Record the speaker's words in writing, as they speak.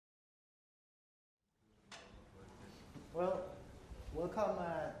Well, welcome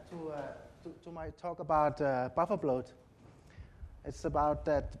to my talk about Bufferbloat. It's about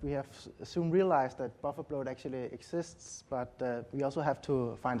that we have soon realized that Bufferbloat actually exists, but we also have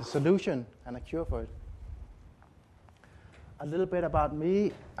to find a solution and a cure for it. A little bit about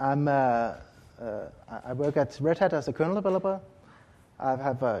me. I work at Red Hat as a kernel developer. I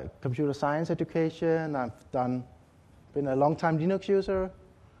have a computer science education. I've been a long-time Linux user.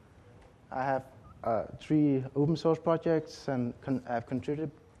 I have 3 open source projects, and I've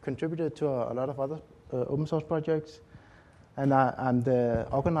contributed to a lot of other open source projects. And I'm the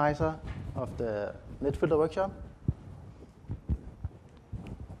organizer of the NetFilter workshop.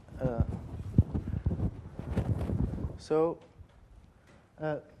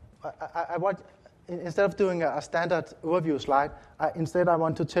 I want, instead of doing a standard overview slide, instead I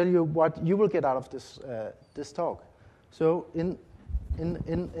want to tell you what you will get out of this talk. So in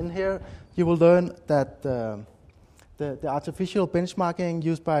here, you will learn that the artificial benchmarking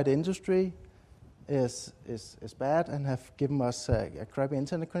used by the industry is bad and have given us a crappy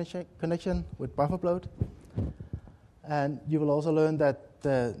internet connection with Bufferbloat. And you will also learn that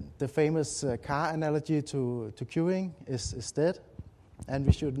the famous car analogy to queuing is dead, and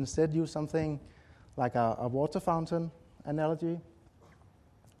we should instead use something like a water fountain analogy.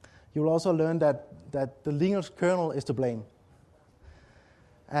 You will also learn that the Linux kernel is to blame.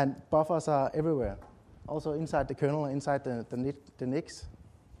 And buffers are everywhere, also inside the kernel, inside the NICs.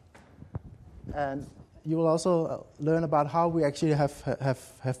 And you will also learn about how we actually have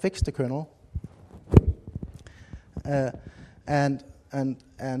fixed the kernel, and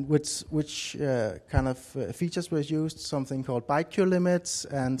which kind of features were used. Something called Byte Queue Limits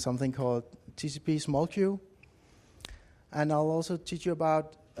and something called TCP Small Queue. And I'll also teach you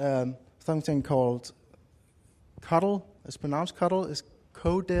about something called CoDel. It's pronounced CoDel. It's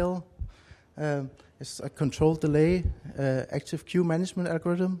CoDel. It's a control delay active queue management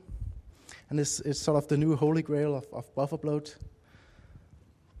algorithm. And it's sort of the new holy grail of Bufferbloat.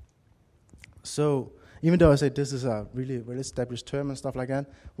 So even though I say this is a really well-established term and stuff like that,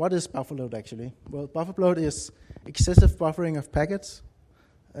 what is Bufferbloat actually? Well, Bufferbloat is excessive buffering of packets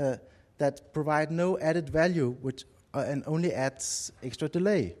that provide no added value and only adds extra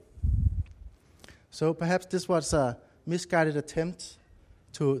delay. So perhaps this was a misguided attempt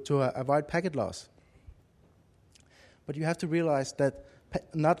to avoid packet loss. But you have to realize that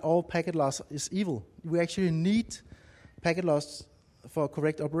not all packet loss is evil. We actually need packet loss for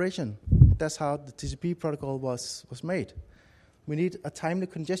correct operation. That's how the TCP protocol was made. We need a timely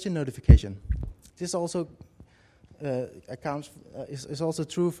congestion notification. This also is also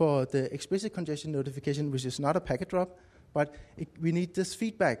true for the explicit congestion notification, which is not a packet drop, but we need this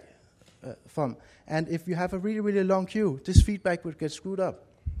feedback from. And if you have a really long queue, this feedback would get screwed up.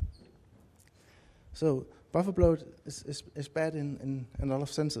 So Bufferbloat is bad in a lot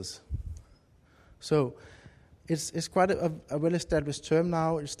of senses. So it's quite a well-established term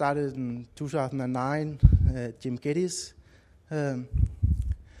now. It started in 2009. Jim Geddes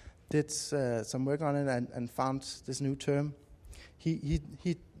did some work on it and found this new term. He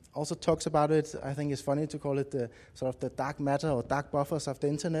also talks about it. I think it's funny to call it the sort of the dark matter or dark buffers of the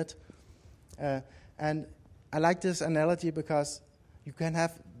internet. And I like this analogy because you can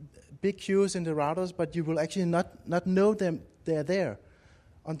have big queues in the routers, but you will actually not know they're there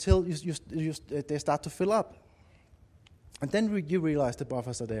until they start to fill up. And then you realize the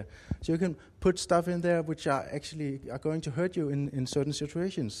buffers are there. So you can put stuff in there which are going to hurt you in certain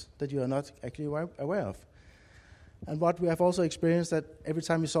situations that you are not actually aware of. And what we have also experienced that every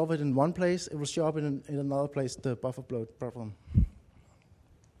time you solve it in one place, it will show up in another place, the Bufferbloat problem.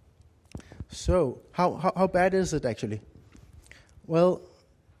 So how bad is it actually? Well,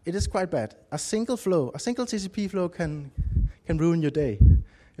 it is quite bad. A single TCP flow can ruin your day.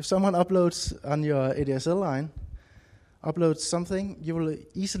 If someone uploads on your ADSL line, uploads something, you will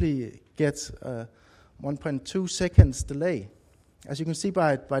easily get 1.2 seconds delay. As you can see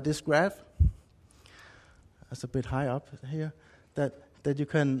by this graph, that's a bit high up here, that you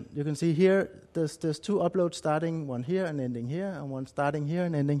can see here, there's 2 uploads starting, one here and ending here, and one starting here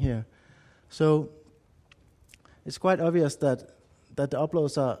and ending here. So it's quite obvious that the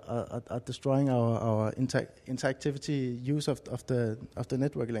uploads are destroying our interactivity use of the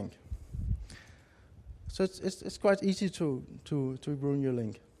network link. So it's quite easy to ruin your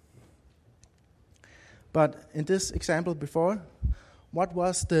link. But in this example before, what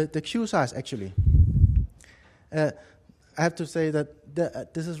was the queue size actually? I have to say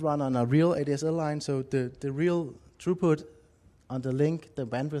that this is run on a real ADSL line, so the real throughput on the link, the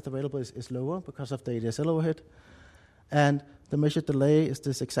bandwidth available is lower because of the ADSL overhead. And the measured delay is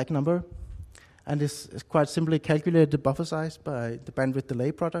this exact number. and it's quite simply calculated the buffer size by the bandwidth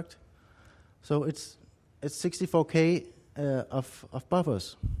delay product. So it's 64K of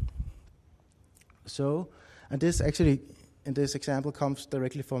buffers. So, and this actually, in this example, comes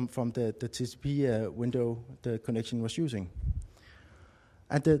directly from the TCP window the connection was using.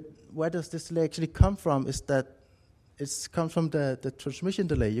 And where does this delay actually come from is that it comes from the transmission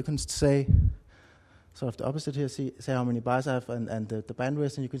delay. You can say sort of the opposite here, say how many bytes I have and the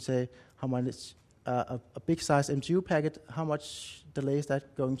bandwidth, and you can say how much a big size MTU packet, how much delay is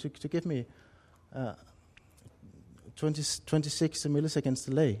that going to give me? 26 milliseconds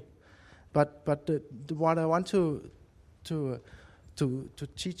delay. But what I want to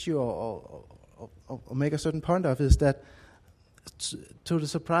teach you or make a certain point of is that to the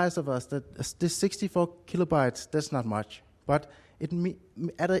surprise of us that this 64 kilobytes, that's not much, but it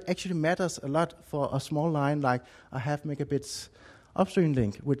actually matters a lot for a small line like a half megabits upstream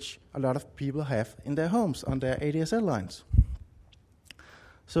link, which a lot of people have in their homes on their ADSL lines.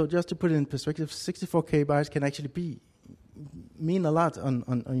 So just to put it in perspective, 64 kbytes can actually mean a lot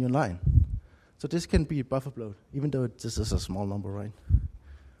on your line. So this can be Bufferbloat, even though this is a small number, right?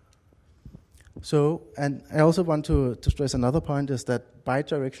 So, and I also want to stress another point is that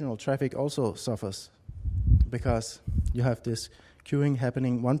bidirectional traffic also suffers because you have this queuing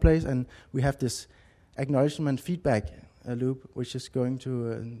happening one place, and we have this acknowledgement feedback loop, which is going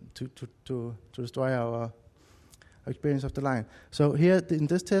to destroy our experience of the line. So here in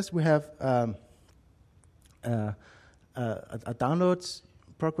this test, we have a downloads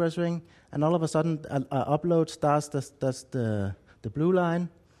progressing, and all of a sudden, a upload starts. That's the blue line,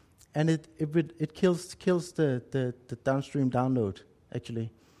 and it kills the downstream download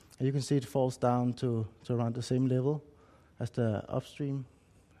actually, and you can see it falls down to around the same level as the upstream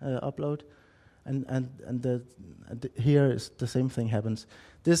upload, and here is the same thing happens.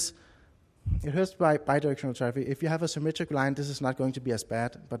 It hurts by bidirectional traffic. If you have a symmetric line, this is not going to be as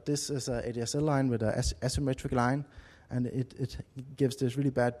bad, but this is an ADSL line with an asymmetric line, and it gives this really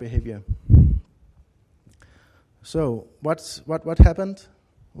bad behavior. So what happened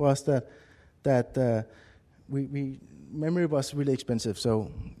was that memory was really expensive.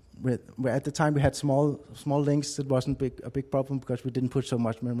 So at the time we had small links. It wasn't a big problem because we didn't put so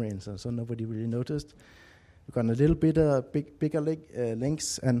much memory in, so nobody really noticed. We got a little bit bigger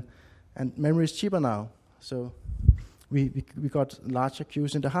links, and memory is cheaper now. So we got larger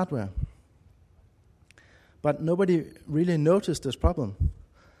queues in the hardware. But nobody really noticed this problem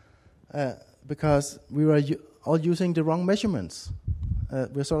because we were all using the wrong measurements.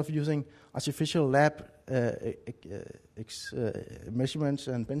 We're sort of using artificial lab measurements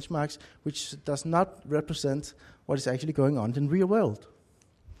and benchmarks, which does not represent what is actually going on in real world.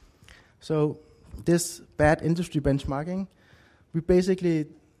 So this bad industry benchmarking, we basically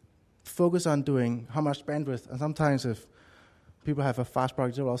focus on doing how much bandwidth, and sometimes if people have a fast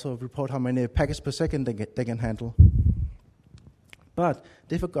product, they'll also report how many packets per second they can handle. But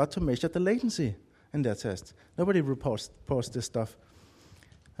they forgot to measure the latency in their test. Nobody reports this stuff.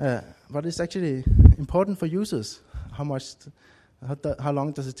 But it's actually important for users. How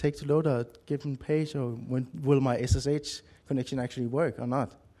long does it take to load a given page, or when will my SSH connection actually work or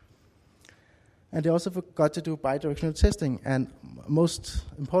not? And they also forgot to do bidirectional testing, and most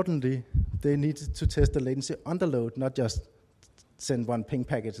importantly, they needed to test the latency under load, not just send one ping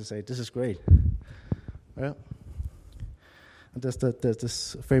packet to say, this is great. Well, and there's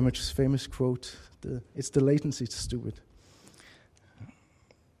this famous quote, it's the latency, it's stupid.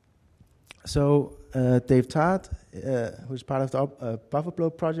 So Dave Tart, who's part of the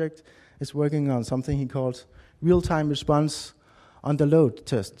Bufferbloat project, is working on something he calls real-time response under load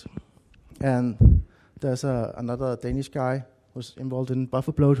test. And there's another Danish guy who's involved in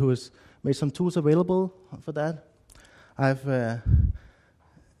Bufferbloat who has made some tools available for that. I've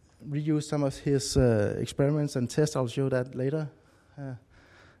reused some of his experiments and tests. I'll show that later.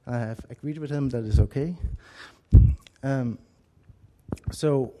 I have agreed with him that it's okay.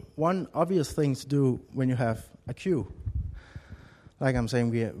 So one obvious thing to do when you have a queue, like I'm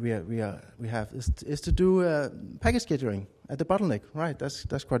saying, we have is to do packet scheduling at the bottleneck. Right?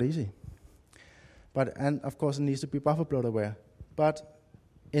 That's quite easy. And of course it needs to be Bufferbloat aware. But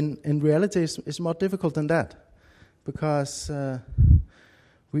in reality, it's more difficult than that, because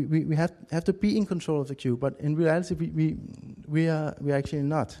we have to be in control of the queue. But in reality, we are actually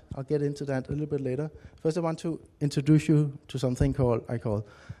not. I'll get into that a little bit later. First, I want to introduce you to something I call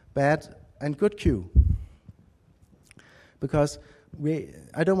bad and good queue, because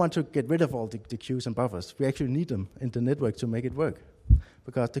I don't want to get rid of all the queues and buffers. We actually need them in the network to make it work,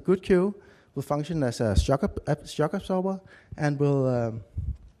 because the good queue will function as a shock absorber and will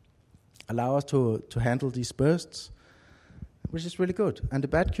allow us to handle these bursts, which is really good. And the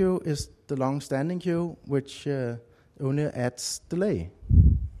Byte queue is the long-standing queue, which only adds delay.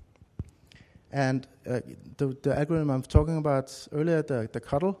 And the algorithm I'm talking about earlier, the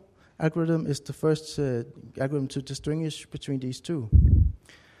CoDel algorithm, is the first algorithm to distinguish between these two.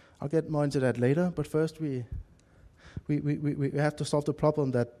 I'll get more into that later, but first we have to solve the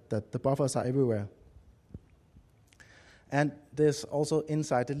problem that the buffers are everywhere. And there's also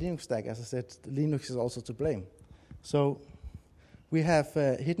inside the Linux stack, as I said, Linux is also to blame. So we have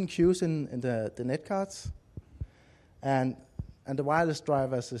hidden queues in the net cards, and the wireless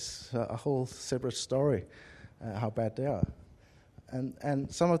drivers is a whole separate story, how bad they are.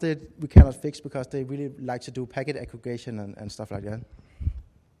 And some of it we cannot fix because they really like to do packet aggregation and stuff like that.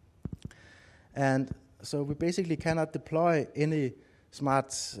 And so we basically cannot deploy any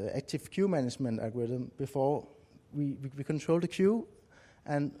smart active queue management algorithm before we control the queue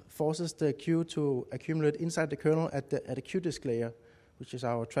and forces the queue to accumulate inside the kernel at the queue disk layer, which is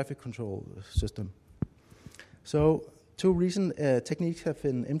our traffic control system. So two recent techniques have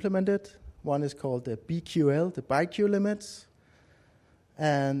been implemented. One is called the BQL, the Byte Queue Limit,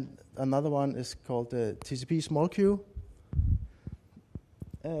 and another one is called the TCP Small Queue.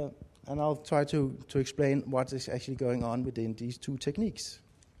 And I'll try to explain what is actually going on within these two techniques.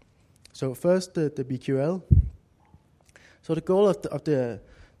 So first, the BQL. So the goal of the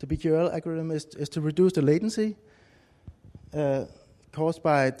BQL algorithm is to reduce the latency caused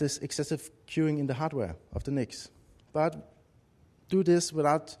by this excessive queuing in the hardware of the NICs, but do this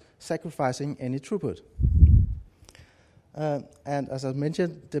without sacrificing any throughput. And as I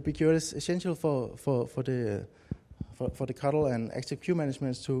mentioned, the BQL is essential for the CoDel and active queue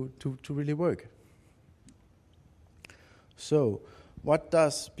management to really work. So what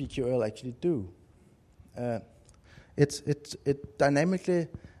does BQL actually do? It dynamically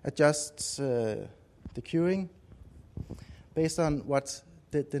adjusts the queuing based on what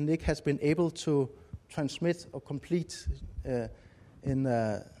the NIC has been able to transmit or complete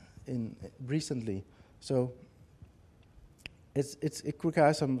in recently. So it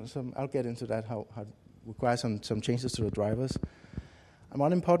requires some. I'll get into that. How requires some changes to the drivers. And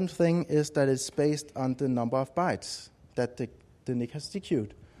one important thing is that it's based on the number of bytes that the NIC has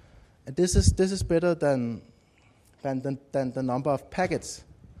dequeued. And this is better than the number of packets,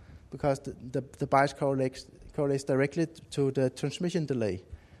 because the bytes correlates directly to the transmission delay,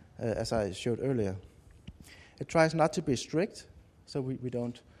 as I showed earlier. It tries not to be strict, so we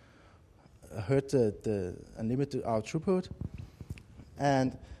don't hurt and limit our throughput.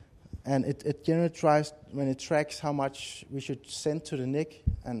 And it generally tries, when it tracks how much we should send to the NIC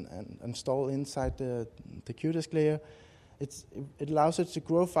and install inside the queue disk layer, it allows it to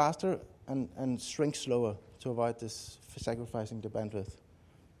grow faster and shrink slower to avoid this sacrificing the bandwidth.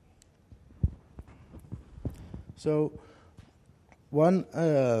 So one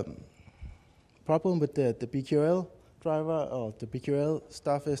problem with the BQL driver or the BQL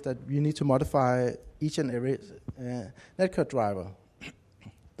stuff is that you need to modify each and every netcode driver.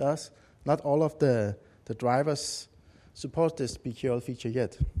 Thus, not all of the drivers support this BQL feature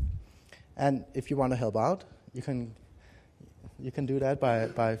yet. And if you want to help out, you can do that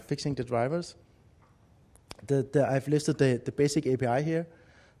by fixing the drivers. I've listed the basic API here.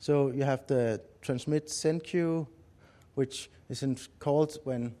 So you have the transmit send queue, which is called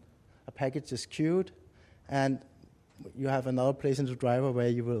when a package is queued, and you have another place in the driver where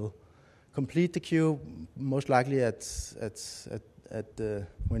you will complete the queue, most likely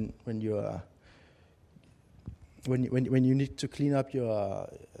when you need to clean up your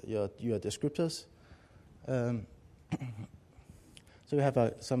descriptors. So we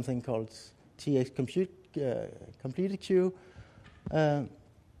have something called TX completed queue.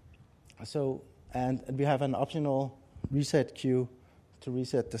 And we have an optional reset queue to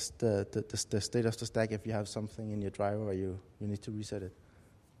reset the state of the stack if you have something in your driver where you need to reset it.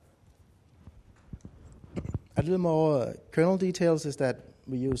 A little more kernel details is that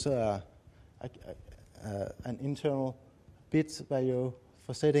we use an internal bit value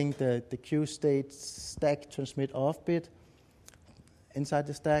for setting the queue state stack transmit off bit inside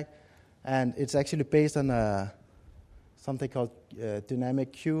the stack, and it's actually based on something called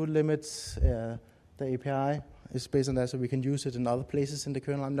dynamic queue limits. The API is based on that, so we can use it in other places in the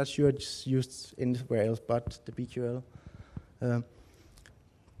kernel. I'm not sure it's used anywhere else but the BQL.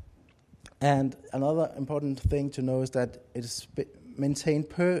 And another important thing to know is that it is maintained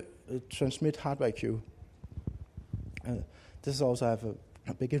per transmit hardware queue. This also have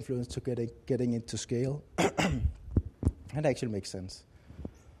a big influence to getting into scale. It actually makes sense.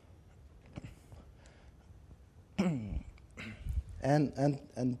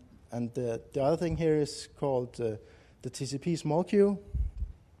 And the other thing here is called the TCP Small Queue.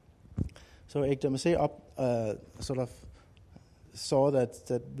 So HMC sort of saw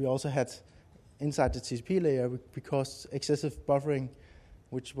that we also had inside the TCP layer because excessive buffering,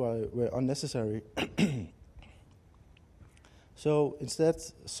 which were unnecessary. So instead,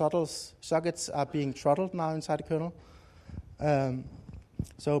 sockets are being throttled now inside the kernel.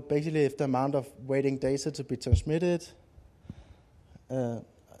 So basically, if the amount of waiting data to be transmitted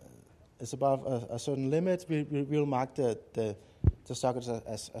is above a certain limit, we'll mark the sockets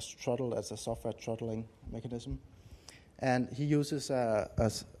as throttled, as a software throttling mechanism. And he uses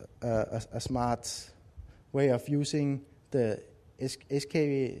a smart way of using the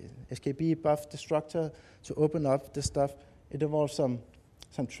SKB buff destructor to open up this stuff. It involves some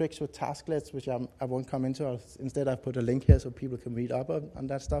tricks with tasklets, which I won't come into. Instead, I've put a link here so people can read up on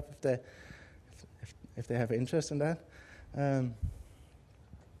that stuff if they have interest in that.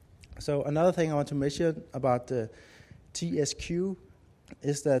 So another thing I want to mention about the TSQ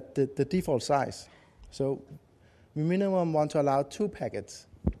is that the default size. So we minimum want to allow 2 packets.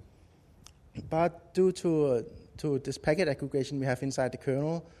 But due to this packet aggregation we have inside the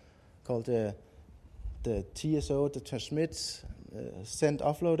kernel called the TSO, the transmit, send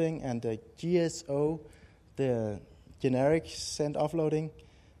offloading, and the GSO, the generic send offloading,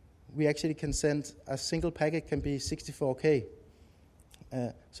 we actually can send a single packet can be 64K.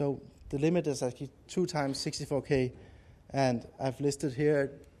 So the limit is actually 2 times 64K, and I've listed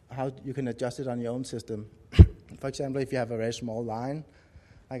here how you can adjust it on your own system. For example, if you have a very small line,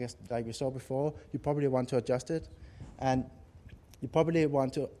 like we saw before, you probably want to adjust it, and you probably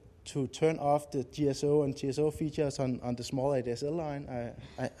want to turn off the GSO and TSO features on the small ADSL line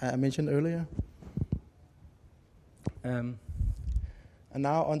I mentioned earlier. And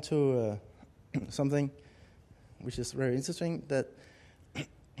now on to something which is very interesting, that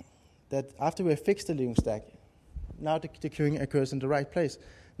after we have fixed the Linux stack, now the queuing occurs in the right place.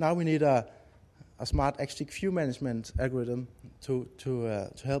 Now we need a smart XG queue management algorithm to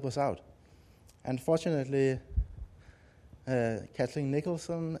help us out. And fortunately, Kathleen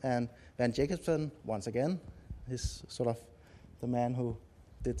Nicholson and Van Jacobson, once again, is sort of the man who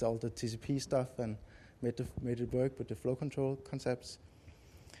did all the TCP stuff and made it work with the flow control concepts.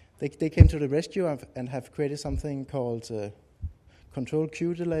 They came to the rescue and have created something called control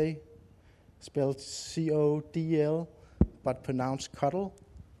queue delay, spelled CODL, but pronounced CoDel.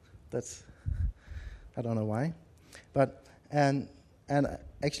 That's, I don't know why. But and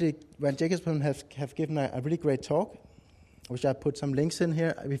actually, Van Jacobson have given a really great talk, which I put some links in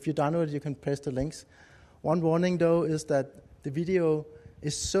here. If you download it, you can press the links. One warning, though, is that the video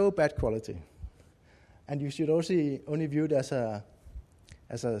is so bad quality, and you should also only view it as a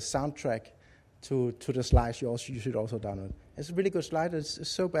soundtrack to the slides. You should also download. It's a really good slide. It's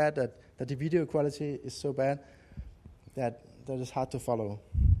so bad that the video quality is so bad that it's hard to follow.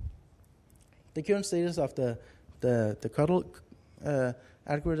 The current status of the CoDel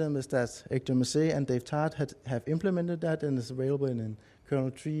algorithm is that HMC and Dave Tart have implemented that, and is available in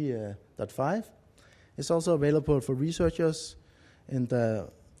kernel 3.5. It's also available for researchers in the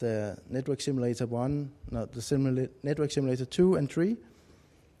Network Simulator 1, Network Simulator 2 and 3,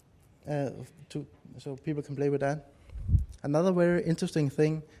 so people can play with that. Another very interesting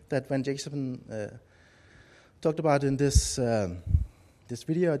thing that Van Jacobson talked about in this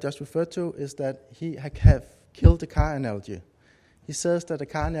video I just referred to is that he have killed the car analogy. He says that the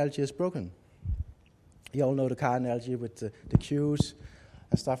car analogy is broken. You all know the car analogy with the queues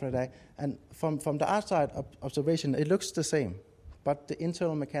and stuff like that. And from the outside observation, it looks the same, but the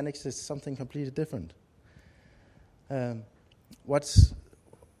internal mechanics is something completely different. What's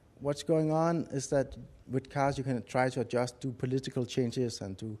going on is that with cars you can try to do political changes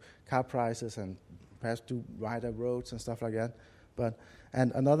and do car prices and perhaps do wider roads and stuff like that.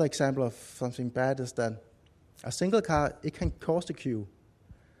 And another example of something bad is that a single car, it can cause the queue,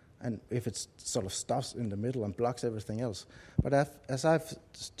 and if it sort of stops in the middle and blocks everything else. But as I've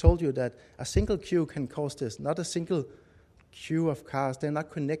told you, that a single queue can cause this, not a single queue of cars. They're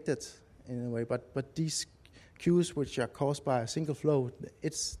not connected in a way, but these queues which are caused by a single flow,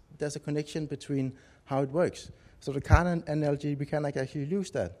 there's a connection between how it works. So the car analogy, we can actually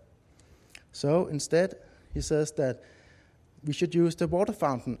use that. So instead, he says that we should use the water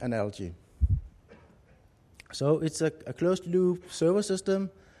fountain analogy. So it's a closed-loop server system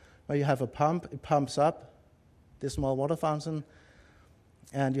where you have a pump. It pumps up this small water fountain,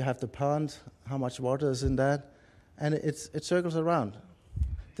 and you have the pond, how much water is in that, and it circles around.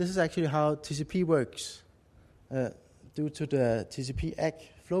 This is actually how TCP works due to the TCP ACK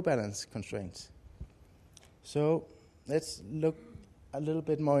flow balance constraints. So let's look a little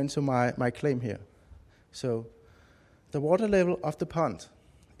bit more into my claim here. So the water level of the pond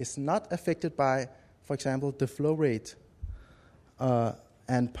is not affected by, for example, the flow rate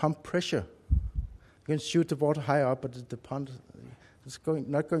and pump pressure. You can shoot the water higher up, but the pond is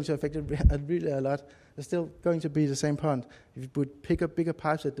not going to affect it really a lot. It's still going to be the same pond. If you put bigger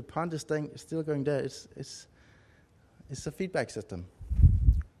pipes, the pond is still going there. It's a feedback system.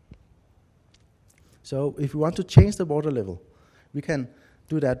 So if we want to change the water level, we can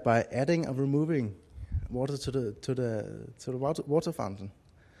do that by adding or removing water to the water fountain,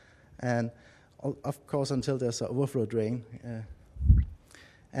 and of course until there's an overflow drain.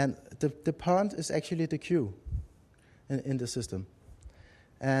 And the pond is actually the queue in the system,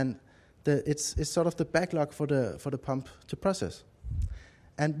 and it's sort of the backlog for the pump to process.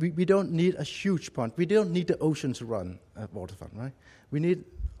 And we don't need a huge pond. We don't need the ocean to run a water fountain, right? We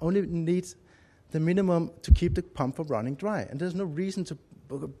only need the minimum to keep the pump from running dry. And there's no reason to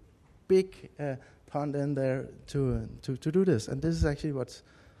book a big pond in there to do this. And this is actually what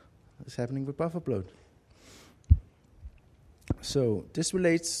is happening with Bufferbloat. So this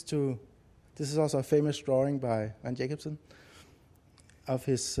relates to, this is also a famous drawing by Van Jacobsen of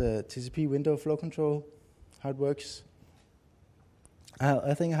his TCP window flow control, how it works.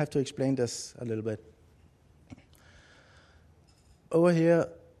 I think I have to explain this a little bit. Over here,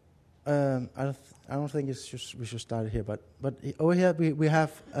 I don't think we should start it here, but over here we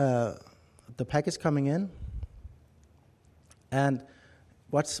have the packets coming in, and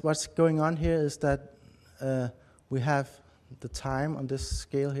what's going on here is that we have the time on this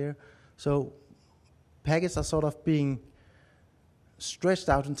scale here. So packets are sort of being stretched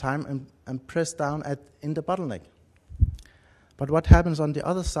out in time and pressed down in the bottleneck. But what happens on the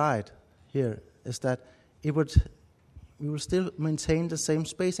other side here is that we will still maintain the same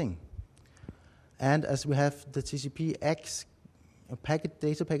spacing. And as we have the TCP X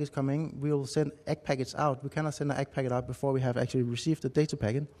data packets coming, we will send ACK packets out. We cannot send an ACK packet out before we have actually received the data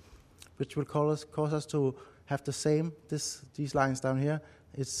packet, which will cause us to have the same, these lines down here.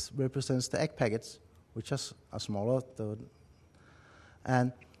 It represents the ACK packets, which are smaller.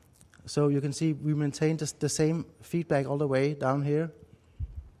 And so you can see we maintain the same feedback all the way down here.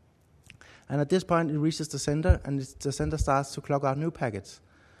 And at this point, it reaches the sender, and the sender starts to clock out new packets.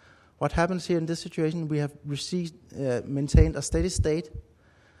 What happens here in this situation, we have maintained a steady state,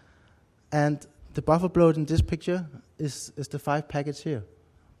 and the Bufferbloat in this picture is the 5 packets here,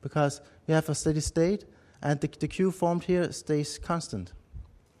 because we have a steady state, and the queue formed here stays constant.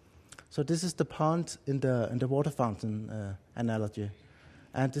 So this is the pond in the water fountain analogy.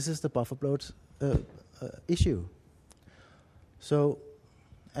 And this is the Bufferbloat issue. So,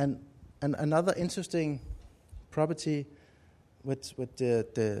 and another interesting property with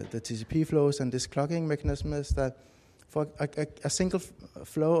the TCP flows and this clocking mechanism is that for a single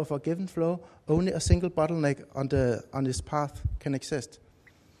flow of a given flow, only a single bottleneck on this path can exist,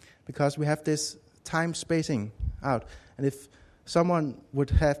 because we have this time spacing out. And if someone would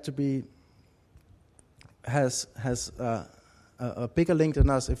have to has a bigger link than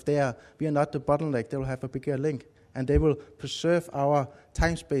us, if we are not the bottleneck, they will have a bigger link, and they will preserve our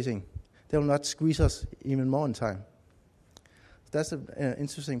time spacing. They will not squeeze us even more in time. That's an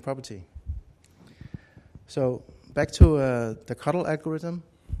interesting property. So back to the CoDel algorithm.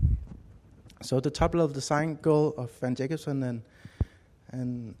 So the top-level design goal of Van Jacobsen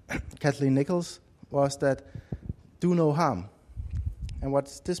and Kathleen Nichols was that do no harm. And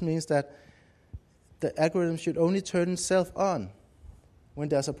what this means that the algorithm should only turn itself on when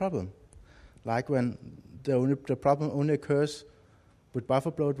there's a problem, like when the problem only occurs with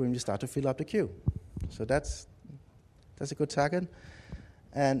Bufferbloat when you start to fill up the queue. So that's a good target.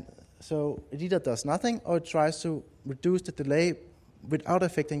 And so it either does nothing or it tries to reduce the delay without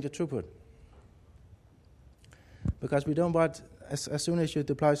affecting the throughput. Because we don't want, as soon as you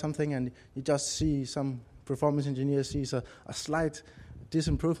deploy something and you just see some performance engineer sees a slight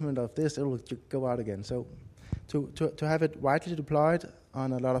disimprovement of this, it will go out again. So to have it widely deployed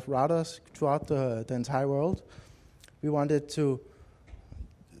on a lot of routers throughout the entire world, we wanted to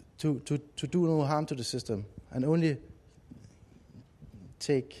do no harm to the system and only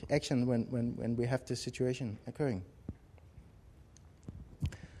take action when we have this situation occurring.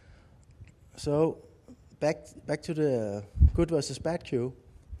 So back to the good versus bad queue.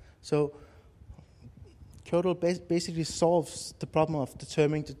 So CoDel basically solves the problem of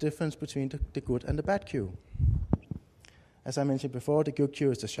determining the difference between the good and the bad queue. As I mentioned before, the good queue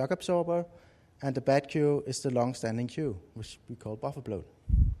is the shock absorber, and the bad queue is the long-standing queue, which we call Bufferbloat.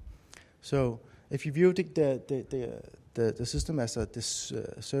 So if you view the system as this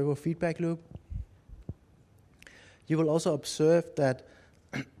servo feedback loop, you will also observe that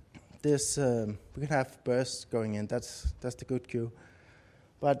this we can have bursts going in. That's the good queue,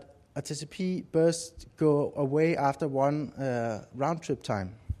 but a TCP burst go away after one round trip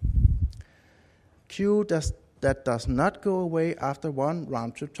time. Queue that does not go away after one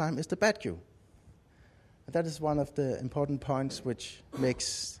round trip time is the bad queue. And that is one of the important points which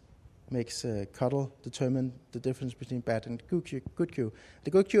makes CoDel determine the difference between bad and good queue.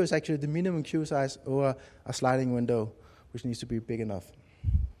 The good queue is actually the minimum queue size over a sliding window, which needs to be big enough.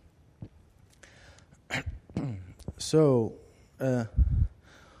 So,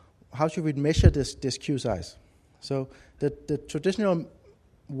 how should we measure this queue size? So, the traditional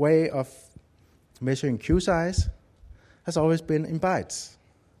way of measuring queue size has always been in bytes,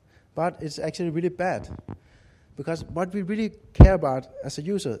 but it's actually really bad, because what we really care about as a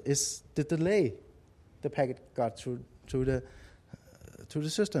user is the delay the packet got through the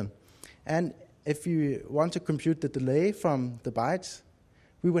system. And if you want to compute the delay from the bytes,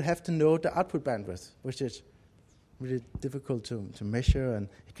 we will have to know the output bandwidth, which is really difficult to measure, and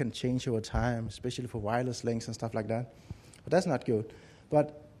it can change over time, especially for wireless links and stuff like that. But that's not good.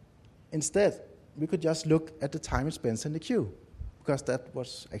 But instead, we could just look at the time it spends in the queue, because that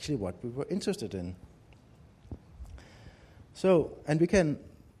was actually what we were interested in. So, and we can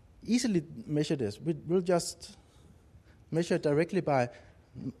easily measure this. We'll just measure it directly by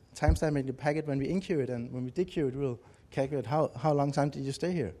timestamping the packet when we enqueue it, and when we dequeue it, we'll calculate how long time did you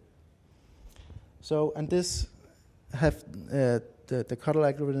stay here. So, and this have the CoDel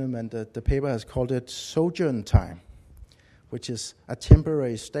algorithm, and the paper has called it sojourn time, which is a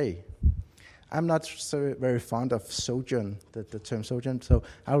temporary stay. I'm not so very fond of sojourn, the term sojourn, so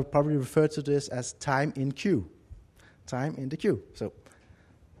I would probably refer to this as time in queue, time in the queue. So,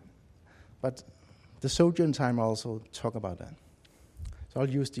 but the sojourn time, I'll also talk about that. So I'll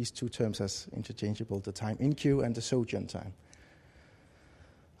use these two terms as interchangeable, the time in queue and the sojourn time.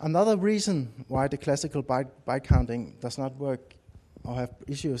 Another reason why the classical byte counting does not work or have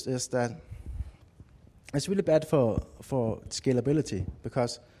issues is that it's really bad for scalability,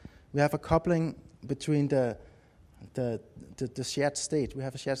 because we have a coupling between the shared state. We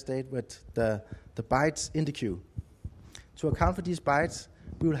have a shared state with the bytes in the queue. To account for these bytes,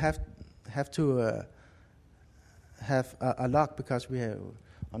 we will have to have a log, because we have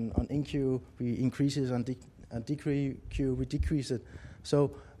on in queue we increase it, on decrease queue we decrease it.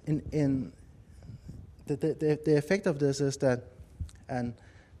 So in the effect of this is that an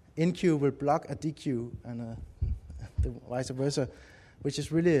in queue will block a dequeue, and vice versa, which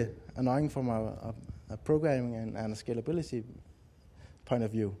is really annoying from a programming and a scalability point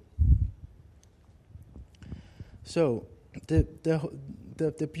of view. So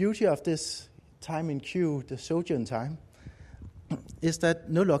the beauty of this time in queue, the sojourn time, is that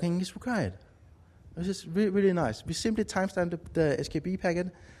no logging is required. This is really, really nice. We simply timestamp the SKB packet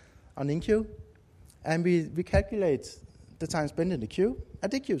on in queue, and we calculate the time spent in the queue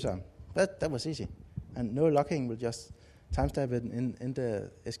at dequeue time. That was easy, and no logging will just timestamp it in the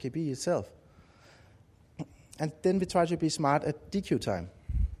SKB itself. And then we try to be smart at dequeue time.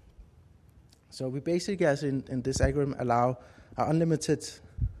 So we basically, as in this algorithm, allow unlimited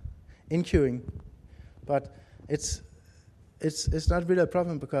in-queuing, but it's not really a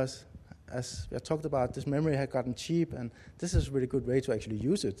problem, because, as we have talked about, this memory had gotten cheap, and this is a really good way to actually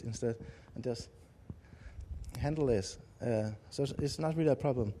use it instead and just handle this. So it's not really a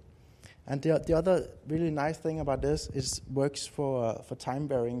problem. And the other really nice thing about this is works for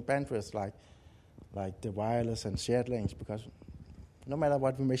time-varying bandwidth, like the wireless and shared links, because no matter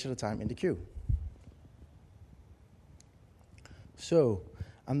what, we measure the time in the queue. So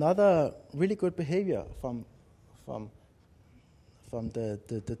another really good behavior from the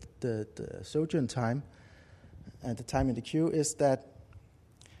sojourn time and the time in the queue is that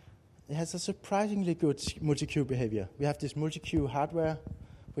it has a surprisingly good multi-queue behavior. We have this multi-queue hardware,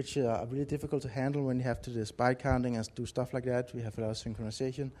 which are really difficult to handle when you have to do this byte counting and do stuff like that. We have a lot of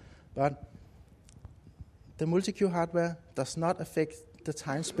synchronization. But the multi-queue hardware does not affect the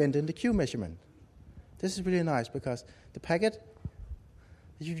time spent in the queue measurement. This is really nice, because the packet,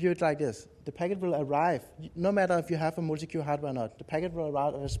 if you view it like this, the packet will arrive, no matter if you have a multi-queue hardware or not, the packet will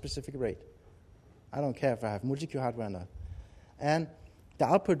arrive at a specific rate. I don't care if I have multi-queue hardware or not. And the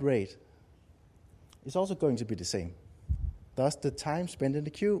output rate is also going to be the same. Thus, the time spent in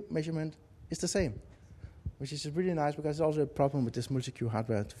the queue measurement is the same, which is really nice, because it's also a problem with this multi-queue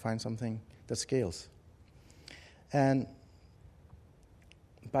hardware to find something that scales. And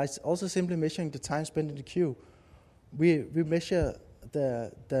by also simply measuring the time spent in the queue, we measure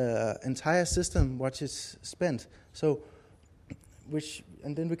the entire system, what is spent. So,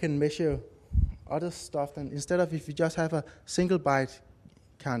 and then we can measure other stuff. And instead of if we just have a single byte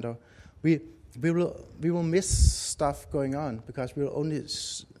counter, we will miss stuff going on because we will only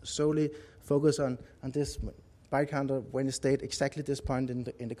solely focus on this byte counter when it stayed exactly this point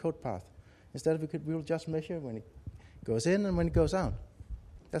in the code path. Instead, we will just measure when it goes in and when it goes out.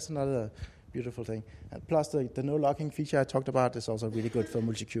 That's another beautiful thing. And plus, the no locking feature I talked about is also really good for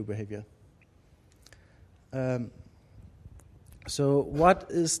multi-queue behavior. So what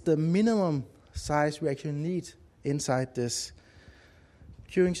is the minimum size we actually need inside this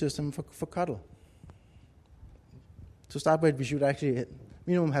queuing system for CoDel? To start with, we should actually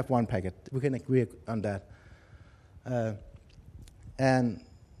minimum have one packet. We can agree on that. And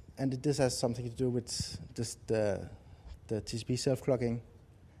this has something to do with the TCP self-clocking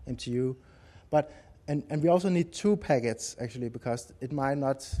MTU. And we also need two packets, actually, because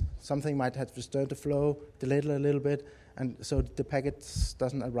something might have disturbed the flow, delayed it a little bit, and so the packet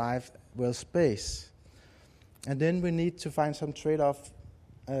doesn't arrive well spaced. And then we need to find some trade-off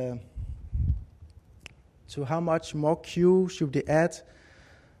to how much more queue should we add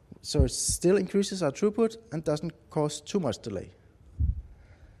so it still increases our throughput and doesn't cause too much delay.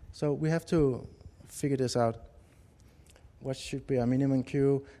 So we have to figure this out. What should be our minimum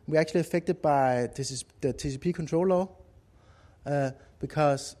queue? We're actually affected by the TCP control law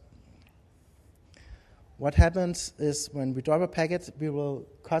because what happens is when we drop a packet, we will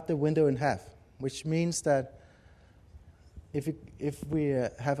cut the window in half, which means that if we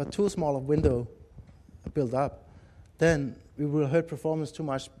have a too small window built up, then we will hurt performance too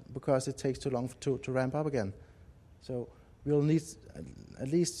much because it takes too long to ramp up again. So we'll need at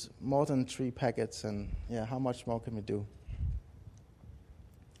least more than 3 packets, and yeah, how much more can we do?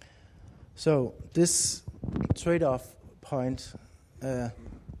 So this trade-off point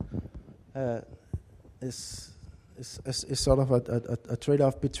is sort of a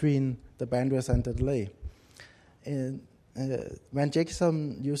trade-off between the bandwidth and the delay. Van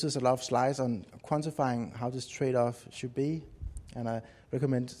Jackson uses a lot of slides on quantifying how this trade-off should be, and I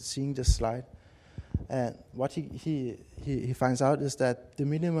recommend seeing this slide. And what he finds out is that the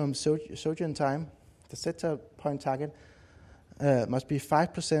minimum sojourn time, the set point target, must be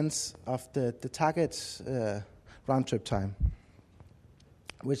 5% of the target round trip time,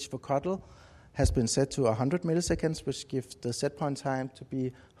 which for CoDel has been set to 100 milliseconds, which gives the set point time to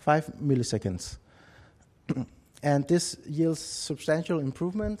be 5 milliseconds. And this yields substantial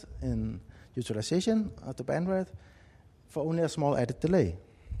improvement in utilization of the bandwidth for only a small added delay.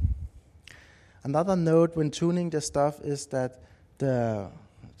 Another note when tuning this stuff is that the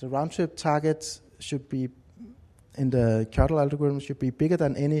round trip target should be in the CoDel algorithm should be bigger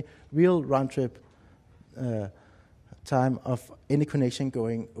than any real round trip time of any connection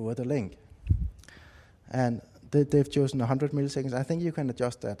going over the link. And they've chosen 100 milliseconds. I think you can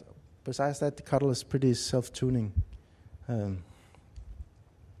adjust that. Besides that, the CoDel is pretty self-tuning.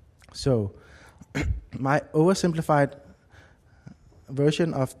 So my oversimplified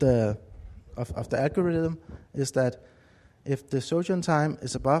version of the algorithm is that if the sojourn time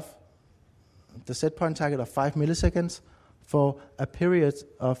is above the set point target of 5 milliseconds for a period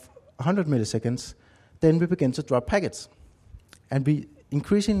of 100 milliseconds, then we begin to drop packets. And we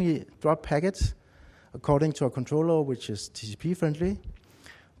increasingly drop packets according to a control law, which is TCP friendly.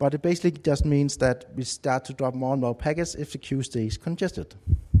 But it basically just means that we start to drop more and more packets if the queue stays congested.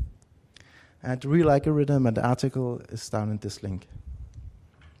 And the real algorithm and the article is down in this link.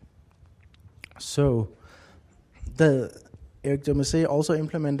 So Eric Demisé also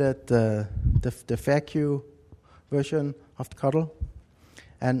implemented the fair queue version of the CoDel.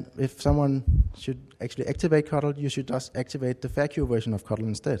 And if someone should actually activate CoDel, you should just activate the fair queue version of CoDel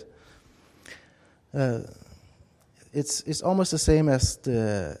instead. It's almost the same as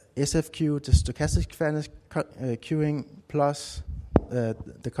the SFQ, the stochastic fairness queuing, plus the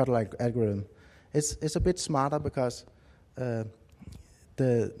CoDel algorithm. It's a bit smarter because it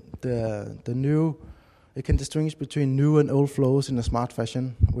can distinguish between new and old flows in a smart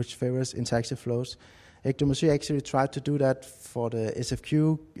fashion, which favors interactive flows. Eric Demisé actually tried to do that for the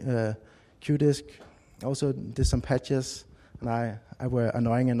SFQ QDisk. Also did some patches, and I were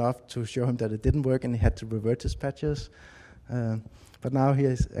annoying enough to show him that it didn't work, and he had to revert his patches. But now he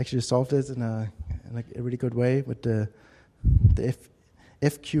has actually solved it in a really good way with the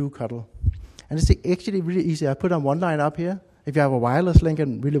FQ CoDel. And it's actually really easy. I put one line up here. If you have a wireless link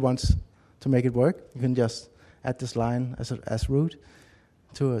and really wants to make it work, you can just add this line as root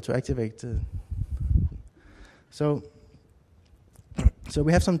to activate. So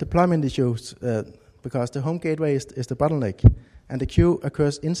we have some deployment issues because the home gateway is the bottleneck, and the queue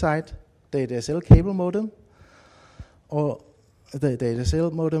occurs inside the ADSL cable modem, or the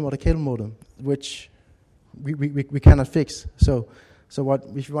ADSL modem or the cable modem, which we cannot fix. So what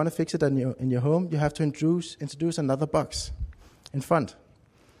if you want to fix it in your home, you have to introduce another box in front,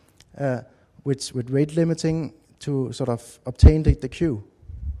 with rate limiting to sort of obtain the queue,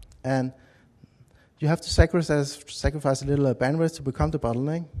 and you have to sacrifice a little bandwidth to become the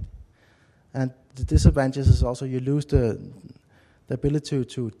bottleneck. And the disadvantage is also you lose the ability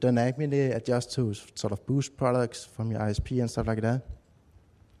to dynamically adjust to sort of boost products from your ISP and stuff like that.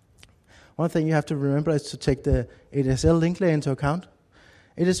 One thing you have to remember is to take the ADSL link layer into account.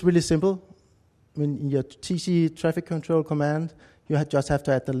 It is really simple. In your TC traffic control command, you just have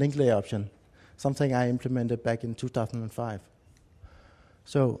to add the link layer option, something I implemented back in 2005.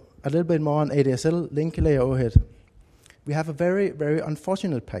 So a little bit more on ADSL link layer overhead. We have a very, very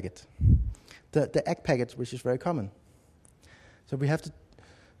unfortunate packet, the ACK packet, which is very common. So we have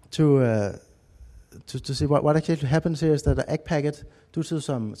to see what actually happens here is that the ACK packet, due to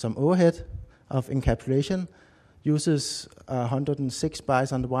some overhead of encapsulation, uses 106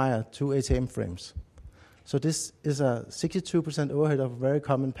 bytes on the wire, 2 ATM frames. So this is a 62% overhead of a very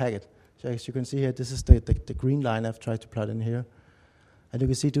common packet. So as you can see here, this is the green line I've tried to plot in here. And you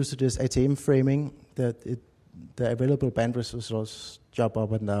can see due to this ATM framing that the available bandwidth results jump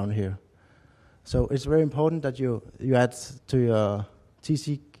up and down here. So it's very important that you add to your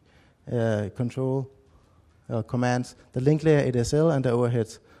TC control commands the link layer ADSL and the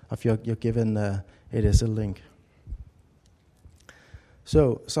overhead of your given ADSL link.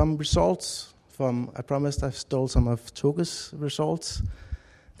 So some results from, I promised I stole some of Toge's results,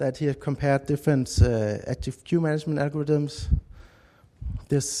 that he had compared different active queue management algorithms.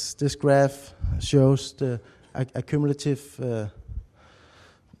 This graph shows the accumulative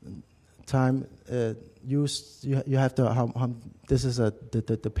time used. You have the this is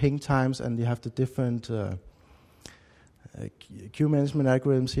the ping times, and you have the different queue management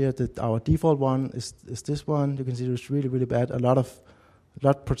algorithms here. Our default one is this one. You can see it's really, really bad. A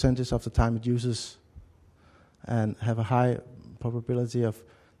lot percentage of the time it uses, and have a high probability of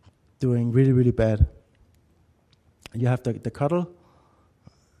doing really, really bad. You have the CoDel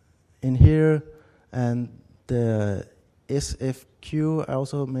in here, and the SFQ I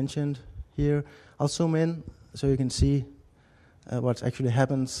also mentioned here. I'll zoom in so you can see what actually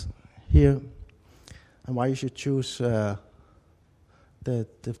happens here, and why you should choose the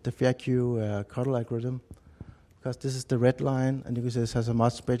fair queue CoDel algorithm, because this is the red line, and you can see this has a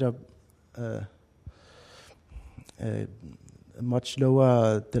much better, much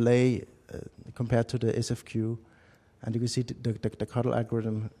lower delay compared to the SFQ, and you can see the CoDel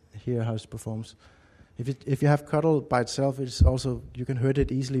algorithm here how it performs. If you have CoDel by itself, it's also you can hurt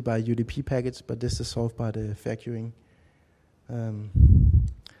it easily by UDP packets, but this is solved by the fair queuing.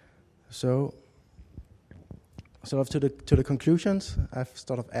 So sort of to the conclusions, I've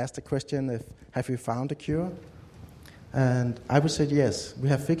sort of asked the question: have you found a cure? And I would say yes. We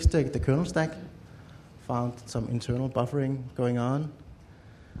have fixed the kernel stack, found some internal buffering going on,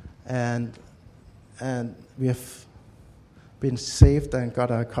 and we have been saved and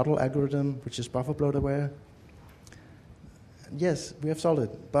got a CoDel algorithm which is Bufferbloat aware. Yes, we have solved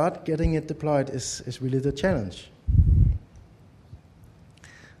it, but getting it deployed is really the challenge.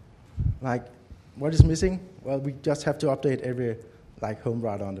 Like, what is missing? Well, we just have to update every home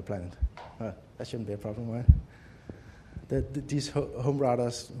router on the planet. That shouldn't be a problem, right? These home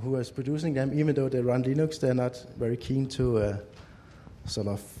routers who are producing them, even though they run Linux, they're not very keen to sort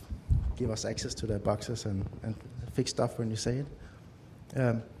of give us access to their boxes and fix stuff when you say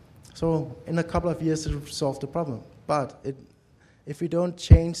it. So in a couple of years, it will solve the problem. But if we don't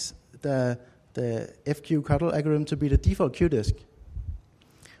change the FQ CoDel algorithm to be the default queue disk,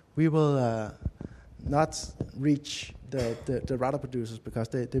 we will not reach the router producers, because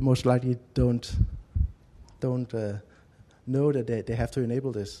they most likely don't know that they have to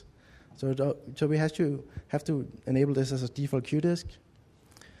enable this. So we have to enable this as a default queue disk.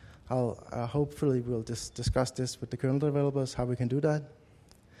 Hopefully we'll discuss this with the kernel developers, how we can do that.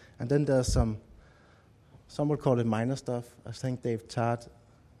 And then there's some would call it minor stuff. I think Dave Tart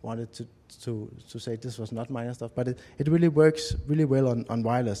wanted to say this was not minor stuff, but it really works really well on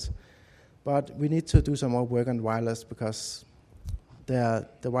wireless. But we need to do some more work on wireless, because the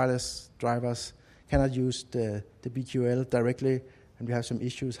wireless drivers cannot use the BQL directly, and we have some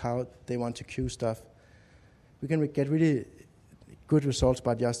issues how they want to queue stuff. We can get really good results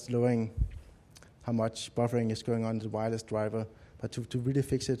by just lowering how much buffering is going on in the wireless driver, but to really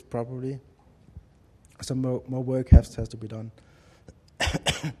fix it properly, some more work has to be done.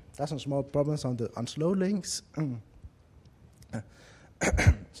 There's some small problems on slow links,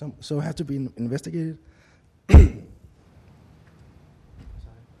 so have to be investigated.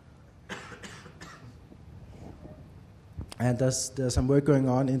 And there's some work going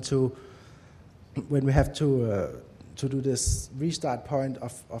on into when we have to do this restart point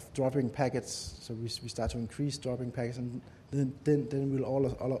of dropping packets. So we start to increase dropping packets, and then we'll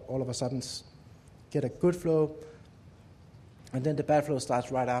all of a sudden get a good flow, and then the bad flow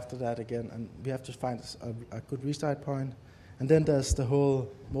starts right after that again, and we have to find a good restart point. And then there's the whole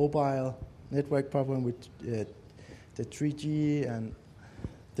mobile network problem with the 3G and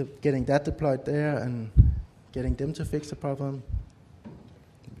getting that deployed there and getting them to fix the problem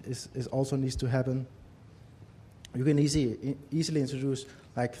is also needs to happen. You can easily introduce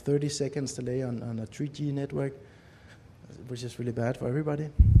like 30 seconds delay on a 3G network, which is really bad for everybody.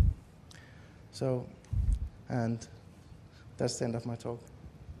 So, and that's the end of my talk.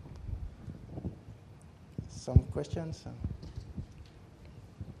 Some questions?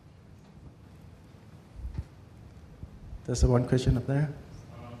 There's one question up there.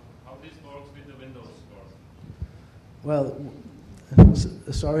 How this works with the Windows core? Well,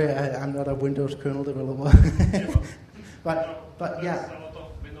 sorry, I'm not a Windows kernel developer. but yeah. There's a lot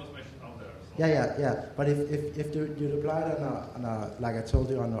of Windows machines out there. So. Yeah. But if you deploy it on a like I told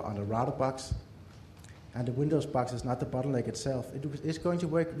you on a router box, and the Windows box is not the bottleneck itself, it's going to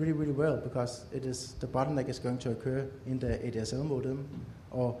work really, really well, because the bottleneck is going to occur in the ADSL modem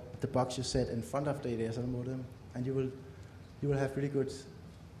or the box you set in front of the ADSL modem, and you will have really good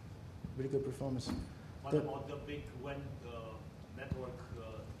performance. What about the big network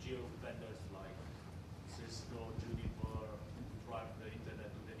geo vendors like Cisco, Juniper, drive the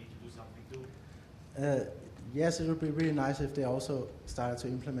internet? Do they need to do something too? Yes, it would be really nice if they also started to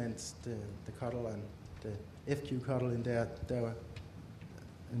implement the CoDel and the FQ CoDel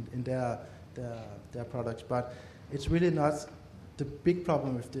in their products. But it's really not the big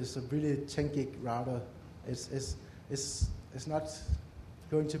problem with this. A really 10 gig router is not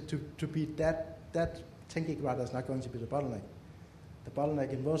going to be that 10 gig router is not going to be the bottleneck. The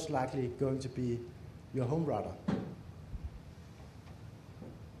bottleneck is most likely going to be your home router.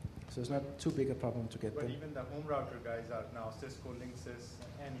 So it's not too big a problem to get but them. Even the home router guys are now Cisco, Linksys,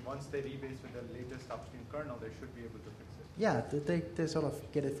 and once they rebase with the latest upstream kernel, they should be able to fix it. Yeah, they sort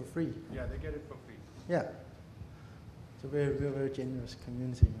of get it for free. Yeah, they get it for free. Yeah. So we're a very generous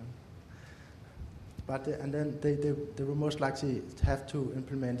community. Man. But and then they will most likely have to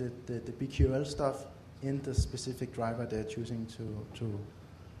implement the BQL stuff in the specific driver they're choosing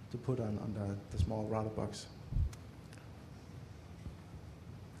to put on the small router box.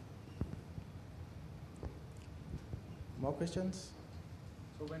 More questions?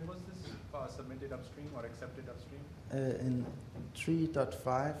 So when was this submitted upstream or accepted upstream? In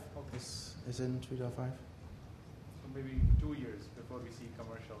 3.5. Okay. Is in 3.5. So maybe 2 years before we see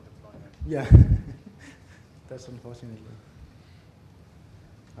commercial deployment. Yeah. That's unfortunately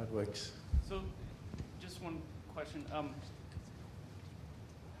how it works. So just one question.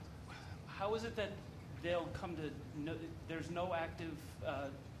 How is it that they'll come to know there's no active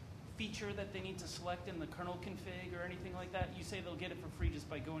feature that they need to select in the kernel config or anything like that? You say they'll get it for free just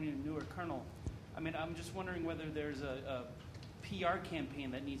by going to a newer kernel. I mean, I'm just wondering whether there's a PR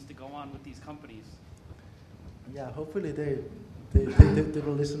campaign that needs to go on with these companies. Yeah, hopefully they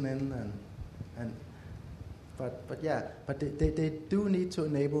will listen in but they do need to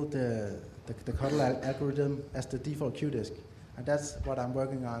enable the CoDel algorithm as the default queue disk, and that's what I'm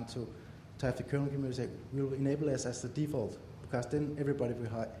working on to have the kernel community say we'll enable this as the default, because then everybody will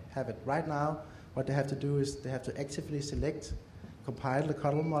have it. Right now, what they have to do is they have to actively select, compile the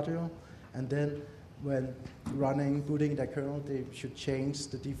CoDel module, and then when booting their kernel, they should change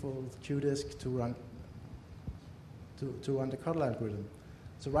the default queue disk to run the CoDel algorithm.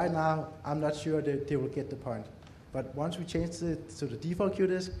 So right now, I'm not sure that they will get the point. But once we change it to the default queue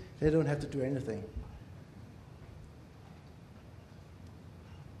disk, they don't have to do anything.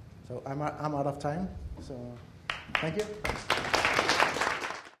 So I'm out of time. So thank you.